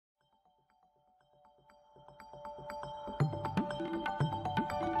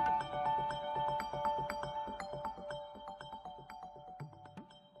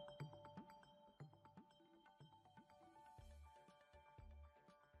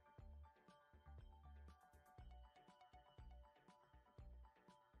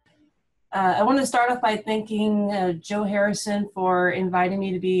I want to start off by thanking Joe Harrison for inviting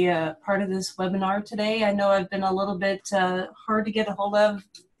me to be a part of this webinar today. I know I've been a little bit hard to get a hold of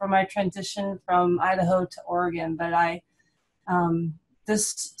for my transition from Idaho to Oregon, but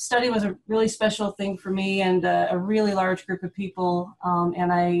this study was a really special thing for me and a really large group of people,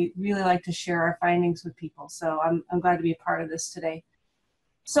 and I really like to share our findings with people. So I'm glad to be a part of this today.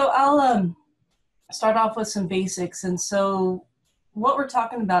 So I'll start off with some basics. And so what we're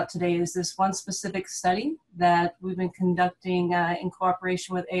talking about today is this one specific study that we've been conducting in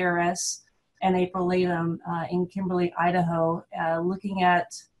cooperation with ARS and April Latham in Kimberly, Idaho, looking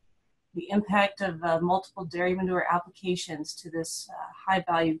at the impact of multiple dairy manure applications to this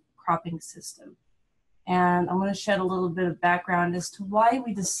high-value cropping system. And I'm going to shed a little bit of background as to why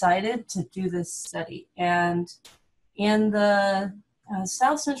we decided to do this study. And in the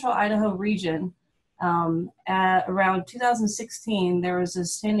South Central Idaho region, at around 2016, there was a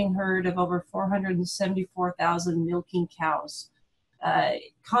standing herd of over 474,000 milking cows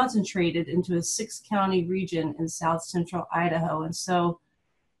concentrated into a 6-county region in South Central Idaho. And so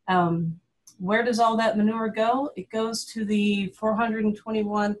where does all that manure go? It goes to the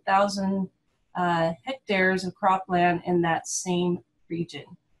 421,000 hectares of cropland in that same region.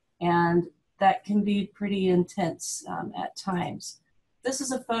 And that can be pretty intense at times. This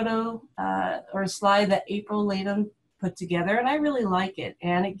is a photo or a slide that April Latham put together, and I really like it.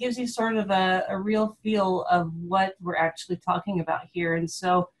 And it gives you sort of a real feel of what we're actually talking about here. And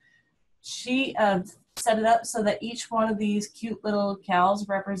so she set it up so that each one of these cute little cows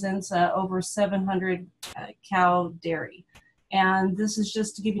represents over 700 cow dairy. And this is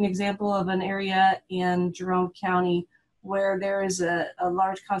just to give you an example of an area in Jerome County where there is a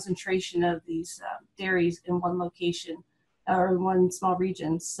large concentration of these dairies in one location or one small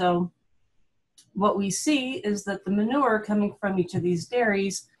region. So what we see is that the manure coming from each of these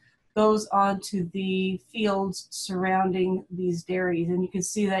dairies goes onto the fields surrounding these dairies. And you can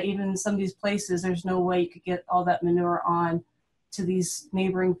see that even in some of these places, there's no way you could get all that manure on to these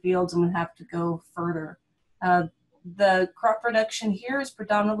neighboring fields and would have to go further. The crop production here is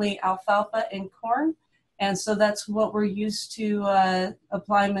predominantly alfalfa and corn. And so that's what we're used to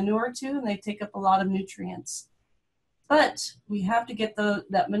apply manure to, and they take up a lot of nutrients. But we have to get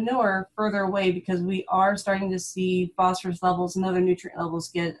that manure further away because we are starting to see phosphorus levels and other nutrient levels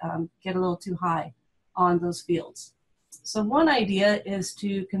get a little too high on those fields. So one idea is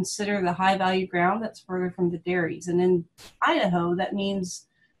to consider the high value ground that's further from the dairies. And in Idaho, that means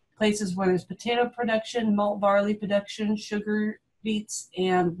places where there's potato production, malt barley production, sugar beets,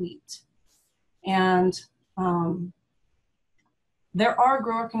 and wheat. And there are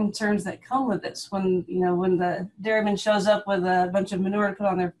grower concerns that come with this. When the dairyman shows up with a bunch of manure to put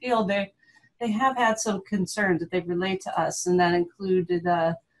on their field, they have had some concerns that they've relayed to us, and that included,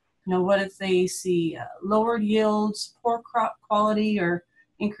 what if they see lowered yields, poor crop quality, or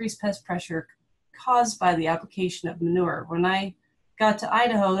increased pest pressure caused by the application of manure. When I got to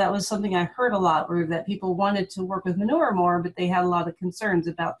Idaho, that was something I heard a lot, where that people wanted to work with manure more, but they had a lot of concerns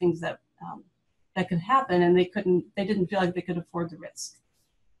about things that could happen, and they didn't feel like they could afford the risk.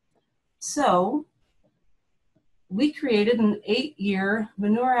 So we created an 8-year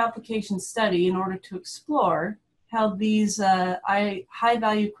manure application study in order to explore how these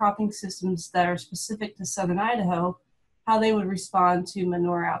high-value cropping systems that are specific to Southern Idaho, how they would respond to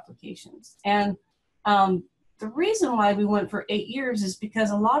manure applications. And the reason why we went for 8 years is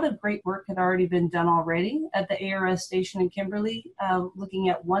because a lot of great work had already been done already at the ARS station in Kimberly, looking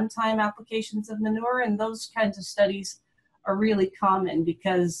at one-time applications of manure, and those kinds of studies are really common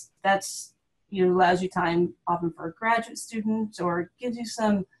because that's, allows you time often for a graduate student, or gives you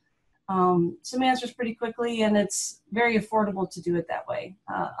some answers pretty quickly, and it's very affordable to do it that way.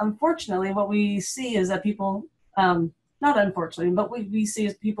 Unfortunately, what we see is that people, not unfortunately, but we see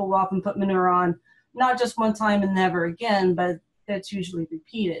is people will often put manure on not just one time and never again, but that's usually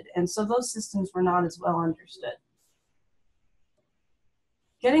repeated. And so those systems were not as well understood.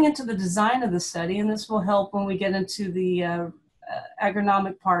 Getting into the design of the study, and this will help when we get into the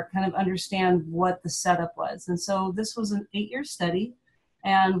agronomic part, kind of understand what the setup was. And so this was an 8-year study,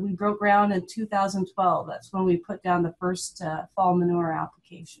 and we broke ground in 2012. That's when we put down the first fall manure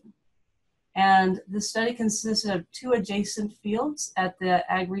application. And the study consisted of 2 adjacent fields at the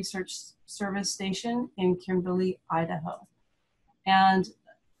Ag Research Service Station in Kimberly, Idaho. And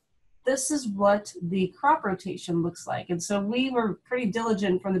this is what the crop rotation looks like. And so we were pretty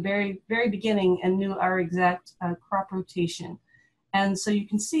diligent from the very, very beginning and knew our exact crop rotation. And so you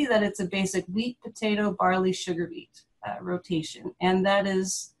can see that it's a basic wheat, potato, barley, sugar beet rotation. And that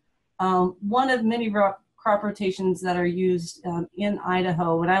is one of many crop rotations that are used in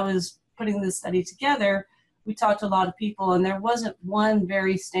Idaho. When I was putting this study together, we talked to a lot of people, and there wasn't one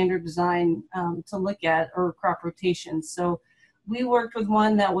very standard design to look at, or crop rotation. So we worked with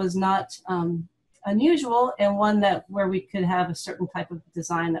one that was not unusual, and one where we could have a certain type of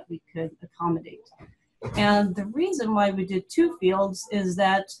design that we could accommodate. And the reason why we did 2 fields is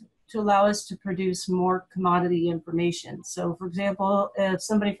that to allow us to produce more commodity information. So for example, if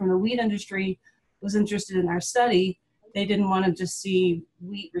somebody from the wheat industry was interested in our study, they didn't want to just see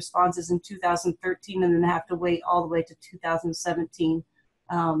wheat responses in 2013 and then have to wait all the way to 2017.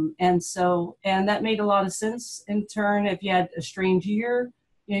 And that made a lot of sense. In turn, if you had a strange year,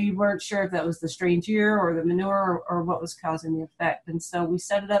 you weren't sure if that was the strange year or the manure or what was causing the effect. And so we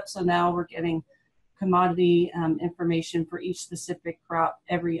set it up so now we're getting commodity information for each specific crop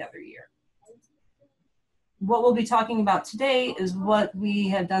every other year. What we'll be talking about today is what we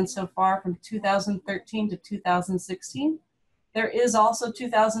have done so far from 2013 to 2016. There is also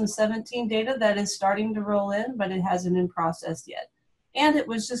 2017 data that is starting to roll in, but it hasn't been processed yet. And it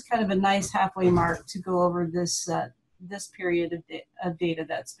was just kind of a nice halfway mark to go over this, this period of data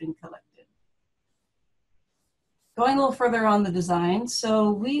that's been collected. Going a little further on the design,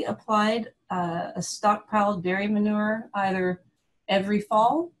 so we applied a stockpiled dairy manure either every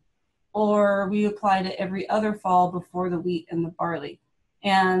fall, or we applied it every other fall before the wheat and the barley.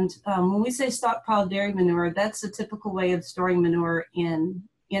 And when we say stockpiled dairy manure, that's a typical way of storing manure in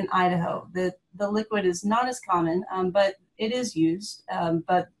Idaho. The liquid is not as common, but it is used.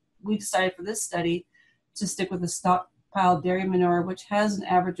 But we decided for this study to stick with the stockpiled dairy manure, which has an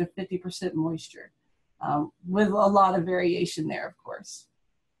average of 50% moisture, with a lot of variation there, of course.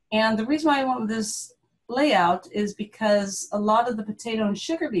 And the reason why I went with this layout is because a lot of the potato and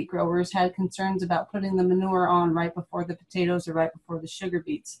sugar beet growers had concerns about putting the manure on right before the potatoes or right before the sugar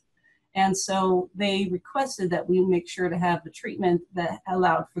beets. And so they requested that we make sure to have the treatment that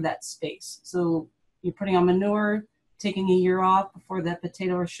allowed for that space. So you're putting on manure, taking a year off before that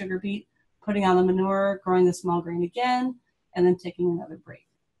potato or sugar beet, putting on the manure, growing the small grain again, and then taking another break.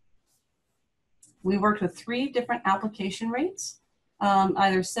 We worked with 3 different application rates.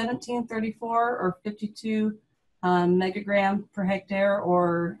 Either 1734 or 52 megagram per hectare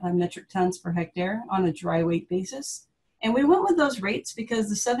or metric tons per hectare on a dry weight basis. And we went with those rates because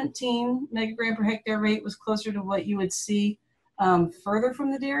the 17 megagram per hectare rate was closer to what you would see further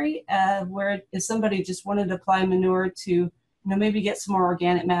from the dairy, where if somebody just wanted to apply manure to maybe get some more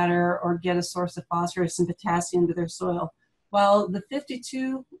organic matter or get a source of phosphorus and potassium to their soil. While the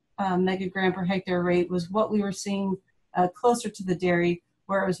 52 megagram per hectare rate was what we were seeing closer to the dairy,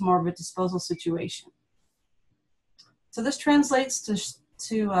 where it was more of a disposal situation. So this translates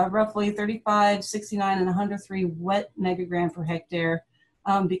to roughly 35, 69, and 103 wet megagram per hectare,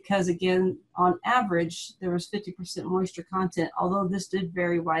 because again, on average, there was 50% moisture content, although this did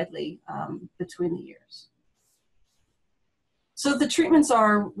vary widely between the years. So the treatments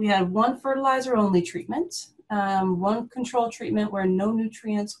are, we had 1 fertilizer only treatment, 1 control treatment where no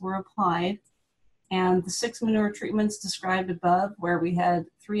nutrients were applied, and the 6 manure treatments described above, where we had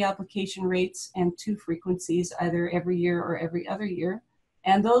 3 application rates and 2 frequencies, either every year or every other year.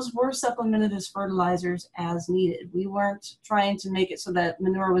 And those were supplemented as fertilizers as needed. We weren't trying to make it so that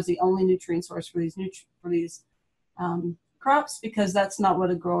manure was the only nutrient source for these crops, because that's not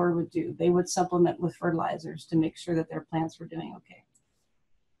what a grower would do. They would supplement with fertilizers to make sure that their plants were doing okay.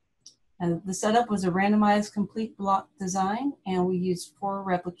 The setup was a randomized complete block design, and we used 4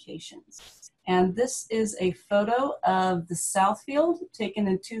 replications. And this is a photo of the south field taken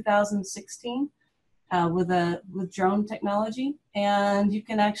in 2016 with drone technology. And you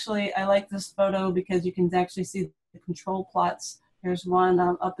can actually, I like this photo because you can actually see the control plots. There's one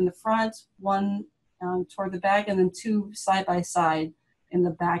up in the front, one toward the back, and then 2 side by side in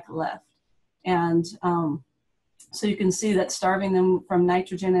the back left. And so you can see that starving them from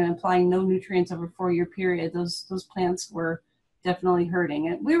nitrogen and applying no nutrients over a 4-year period, those plants were definitely hurting.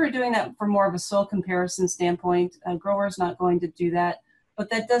 And we were doing that for more of a soil comparison standpoint. A grower's not going to do that,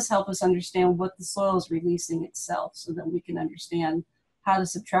 but that does help us understand what the soil is releasing itself so that we can understand how to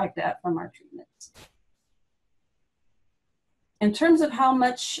subtract that from our treatments. In terms of how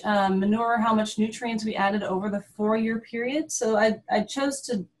much manure, how much nutrients we added over the 4-year period, so I chose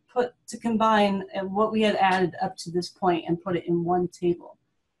to combine what we had added up to this point and put it in one table.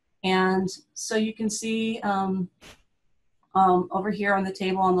 And so you can see over here on the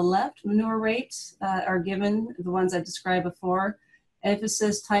table on the left, manure rates are given, the ones I described before. And if it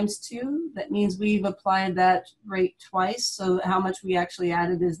says ×2, that means we've applied that rate twice. So how much we actually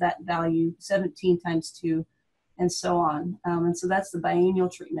added is that value, 17 × 2, and so on. And so that's the biennial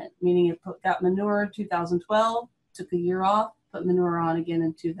treatment, meaning it got manure in 2012, took a year off, put manure on again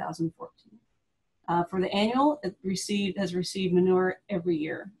in 2014. For the annual, it has received manure every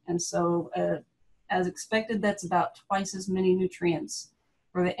year. And so as expected, that's about twice as many nutrients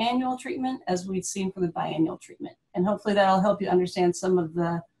for the annual treatment as we'd seen for the biannual treatment. And hopefully that'll help you understand some of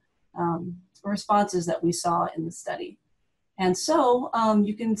the responses that we saw in the study. And so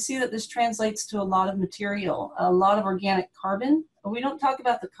you can see that this translates to a lot of material, a lot of organic carbon. We don't talk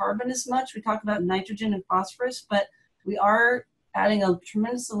about the carbon as much. We talk about nitrogen and phosphorus, but we are adding a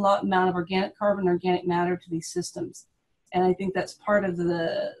tremendous amount of organic carbon, organic matter to these systems. And I think that's part of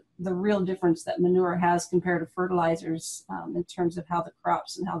the real difference that manure has compared to fertilizers in terms of how the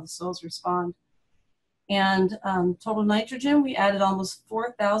crops and how the soils respond. And total nitrogen, we added almost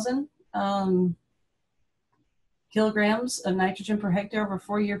 4,000 kilograms of nitrogen per hectare over a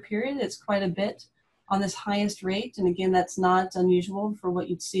 4-year period. It's quite a bit on this highest rate. And again, that's not unusual for what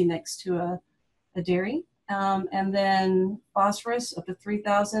you'd see next to a dairy. And then phosphorus, up to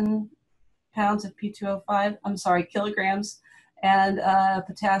 3,000 pounds of P2O5, kilograms. And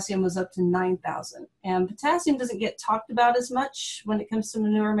potassium was up to 9,000. And potassium doesn't get talked about as much when it comes to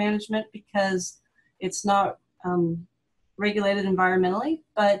manure management because it's not regulated environmentally,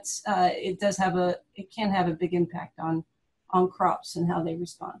 but it can have a big impact on crops and how they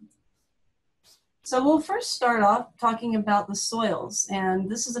respond. So we'll first start off talking about the soils. And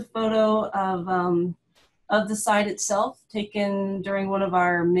this is a photo of the site itself taken during one of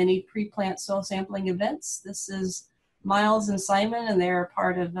our mini pre-plant soil sampling events. This is Miles and Simon, and they're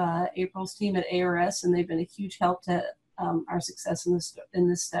part of April's team at ARS, and they've been a huge help to our success in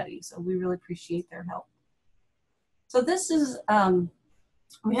this study. So we really appreciate their help. So this is,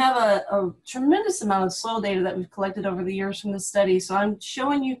 we have a tremendous amount of soil data that we've collected over the years from the study. So I'm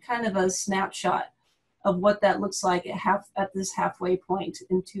showing you kind of a snapshot of what that looks like at this halfway point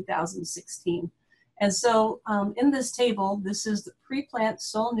in 2016. And so in this table, this is the pre-plant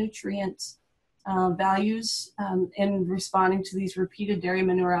soil nutrient values in responding to these repeated dairy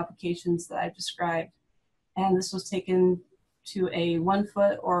manure applications that I've described. And this was taken to a 1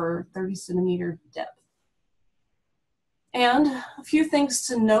 foot or 30 centimeter depth. And a few things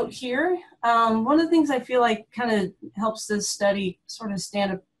to note here. One of the things I feel like kind of helps this study sort of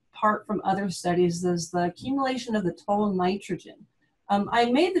stand apart from other studies is the accumulation of the total nitrogen. I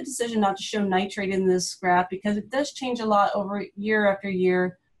made the decision not to show nitrate in this graph because it does change a lot over year after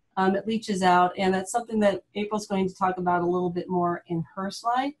year. It leaches out, and that's something that April's going to talk about a little bit more in her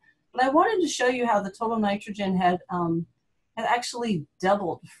slide. But I wanted to show you how the total nitrogen had actually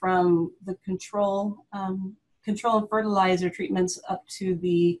doubled from the control and fertilizer treatments up to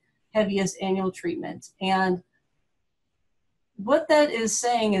the heaviest annual treatment. And what that is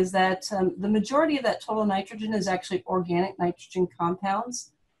saying is that the majority of that total nitrogen is actually organic nitrogen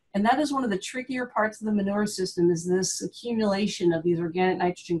compounds. And that is one of the trickier parts of the manure system, is this accumulation of these organic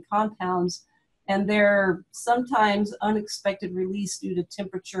nitrogen compounds and their sometimes unexpected release due to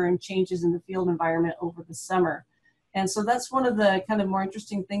temperature and changes in the field environment over the summer. And so that's one of the kind of more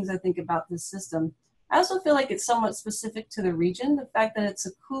interesting things I think about this system. I also feel like it's somewhat specific to the region, the fact that it's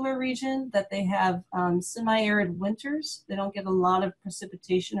a cooler region, that they have semi-arid winters. They don't get a lot of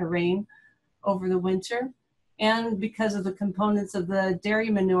precipitation or rain over the winter. And because of the components of the dairy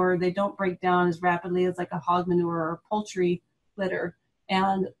manure, they don't break down as rapidly as like a hog manure or poultry litter.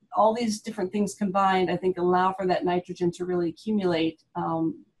 And all these different things combined, I think, allow for that nitrogen to really accumulate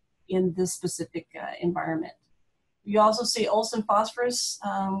in this specific environment. You also see Olsen phosphorus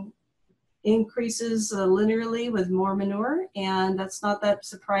increases linearly with more manure, and that's not that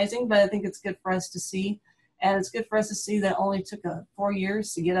surprising, but I think it's good for us to see. And it's good for us to see that it only took 4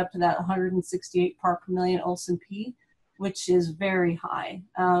 years to get up to that 168 part per million Olsen P, which is very high.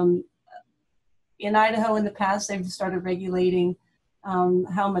 In Idaho in the past, they've started regulating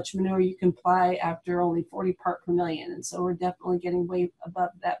how much manure you can apply after only 40 part per million. And so we're definitely getting way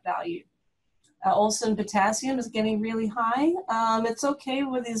above that value. Olsen potassium is getting really high. It's okay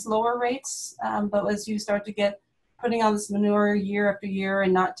with these lower rates, but as you start to get putting on this manure year after year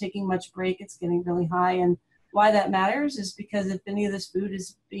and not taking much break, it's getting really high. And why that matters is because if any of this food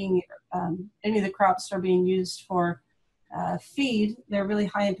is being, any of the crops are being used for feed, they're really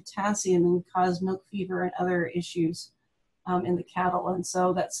high in potassium and cause milk fever and other issues in the cattle. And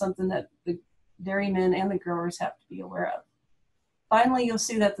so that's something that the dairymen and the growers have to be aware of. Finally, you'll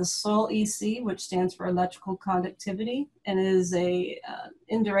see that the soil EC, which stands for electrical conductivity and is a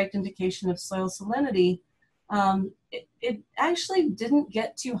indirect indication of soil salinity, it actually didn't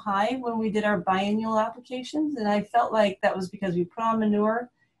get too high when we did our biennial applications. And I felt like that was because we put on manure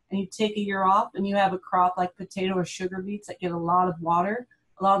and you take a year off and you have a crop like potato or sugar beets that get a lot of water.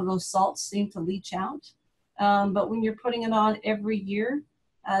 A lot of those salts seem to leach out. but when you're putting it on every year,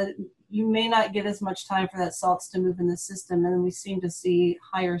 you may not get as much time for that salts to move in the system, and we seem to see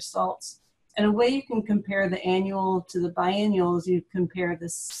higher salts. And a way you can compare the annual to the biennial is you compare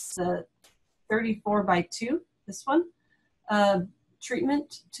this 34/2, this one,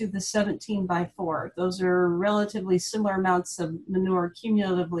 treatment to the 17/4. Those are relatively similar amounts of manure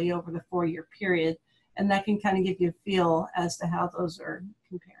cumulatively over the 4-year period, and that can kind of give you a feel as to how those are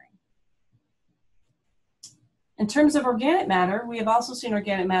comparing. In terms of organic matter, we have also seen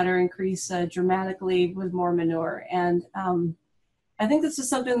organic matter increase dramatically with more manure. And I think this is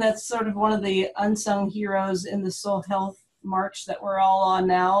something that's sort of one of the unsung heroes in the soil health march that we're all on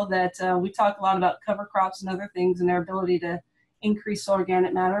now, that we talk a lot about cover crops and other things and their ability to increase soil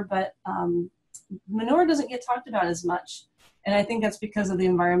organic matter, but manure doesn't get talked about as much. And I think that's because of the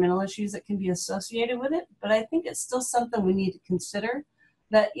environmental issues that can be associated with it. But I think it's still something we need to consider,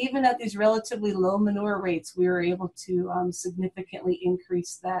 that even at these relatively low manure rates, we were able to significantly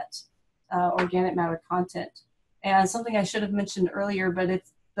increase that organic matter content. And something I should have mentioned earlier, but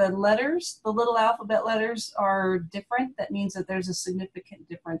if the letters, the little alphabet letters, are different, that means that there's a significant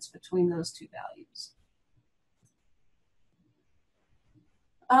difference between those two values.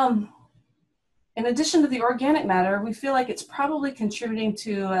 In addition to the organic matter, we feel like it's probably contributing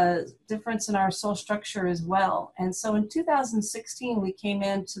to a difference in our soil structure as well. And so in 2016, we came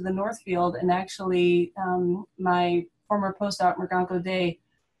into the Northfield, and actually my former postdoc, Merganko Day,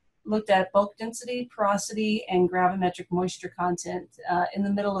 looked at bulk density, porosity, and gravimetric moisture content in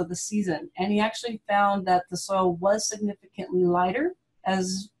the middle of the season. And he actually found that the soil was significantly lighter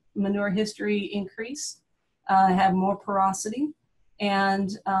as manure history increased, had more porosity,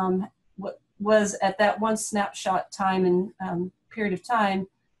 and what was at that one snapshot time and period of time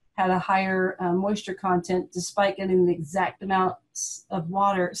had a higher moisture content despite getting the exact amount of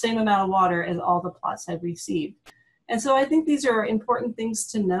water, same amount of water as all the plots had received. And so I think these are important things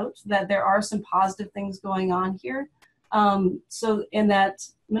to note, that there are some positive things going on here. So in that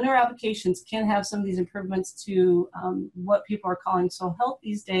manure applications can have some of these improvements to what people are calling soil health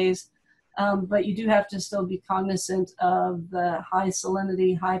these days, but you do have to still be cognizant of the high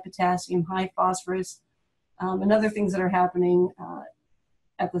salinity, high potassium, high phosphorus, and other things that are happening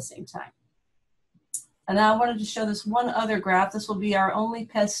at the same time. And now I wanted to show this one other graph. This will be our only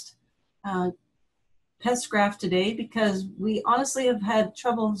pest graph today, because we honestly have had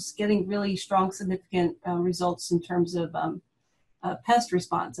troubles getting really strong, significant results in terms of pest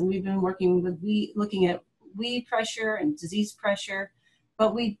response. And we've been working with looking at weed pressure and disease pressure,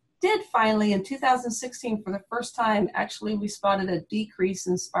 but we did finally in 2016, for the first time, actually we spotted a decrease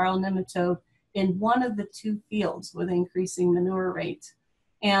in spiral nematode in one of the 2 fields with increasing manure rate.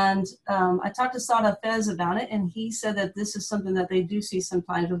 And I talked to Sada Fez about it, and he said that this is something that they do see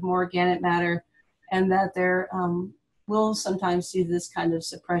sometimes with more organic matter, and that there will sometimes see this kind of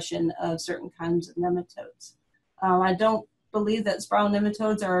suppression of certain kinds of nematodes. I don't believe that spiral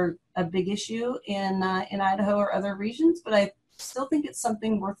nematodes are a big issue in Idaho or other regions, but I still think it's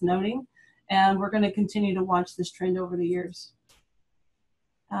something worth noting, and we're going to continue to watch this trend over the years.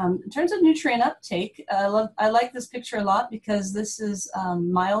 In terms of nutrient uptake, I like this picture a lot, because this is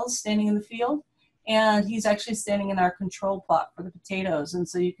Miles standing in the field, and he's actually standing in our control plot for the potatoes. And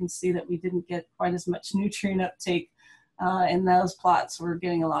so you can see that we didn't get quite as much nutrient uptake in those plots. We're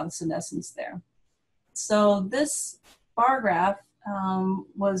getting a lot of senescence there. So this bar graph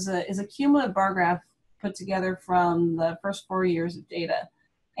is a cumulative bar graph put together from the first 4 years of data.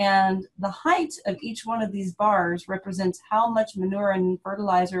 And the height of each one of these bars represents how much manure and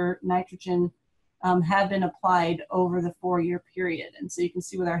fertilizer nitrogen have been applied over the 4-year period. And so you can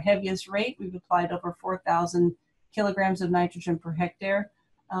see with our heaviest rate, we've applied over 4,000 kilograms of nitrogen per hectare,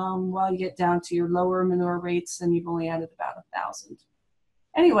 while you get down to your lower manure rates and you've only added about 1,000.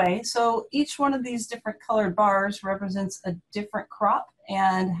 Anyway, so each one of these different colored bars represents a different crop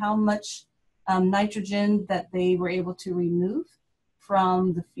and how much nitrogen that they were able to remove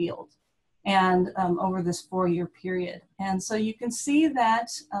from the field, and over this 4-year period. And so you can see that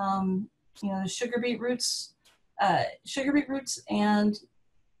you know, the sugar beet roots and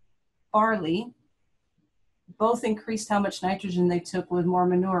barley both increased how much nitrogen they took with more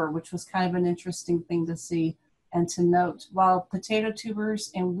manure, which was kind of an interesting thing to see and to note. While potato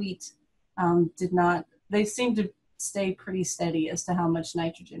tubers and wheat did not, they seemed to stay pretty steady as to how much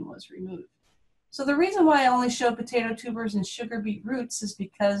nitrogen was removed. So the reason why I only show potato tubers and sugar beet roots is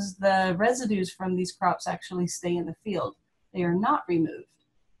because the residues from these crops actually stay in the field. They are not removed.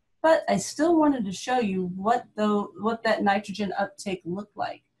 But I still wanted to show you what that nitrogen uptake looked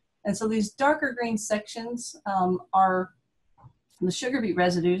like. And so these darker green sections are the sugar beet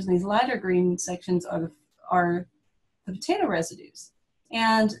residues, and these lighter green sections are are the potato residues.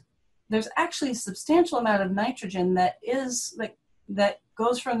 And there's actually a substantial amount of nitrogen that is like that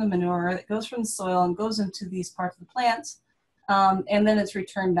goes from the manure, that goes from the soil and goes into these parts of the plants, and then it's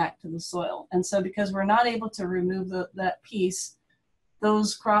returned back to the soil. And so because we're not able to remove that piece,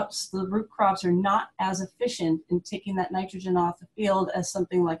 those crops, the root crops, are not as efficient in taking that nitrogen off the field as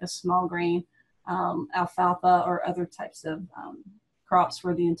something like a small grain, alfalfa, or other types of crops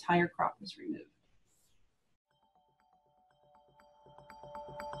where the entire crop is removed.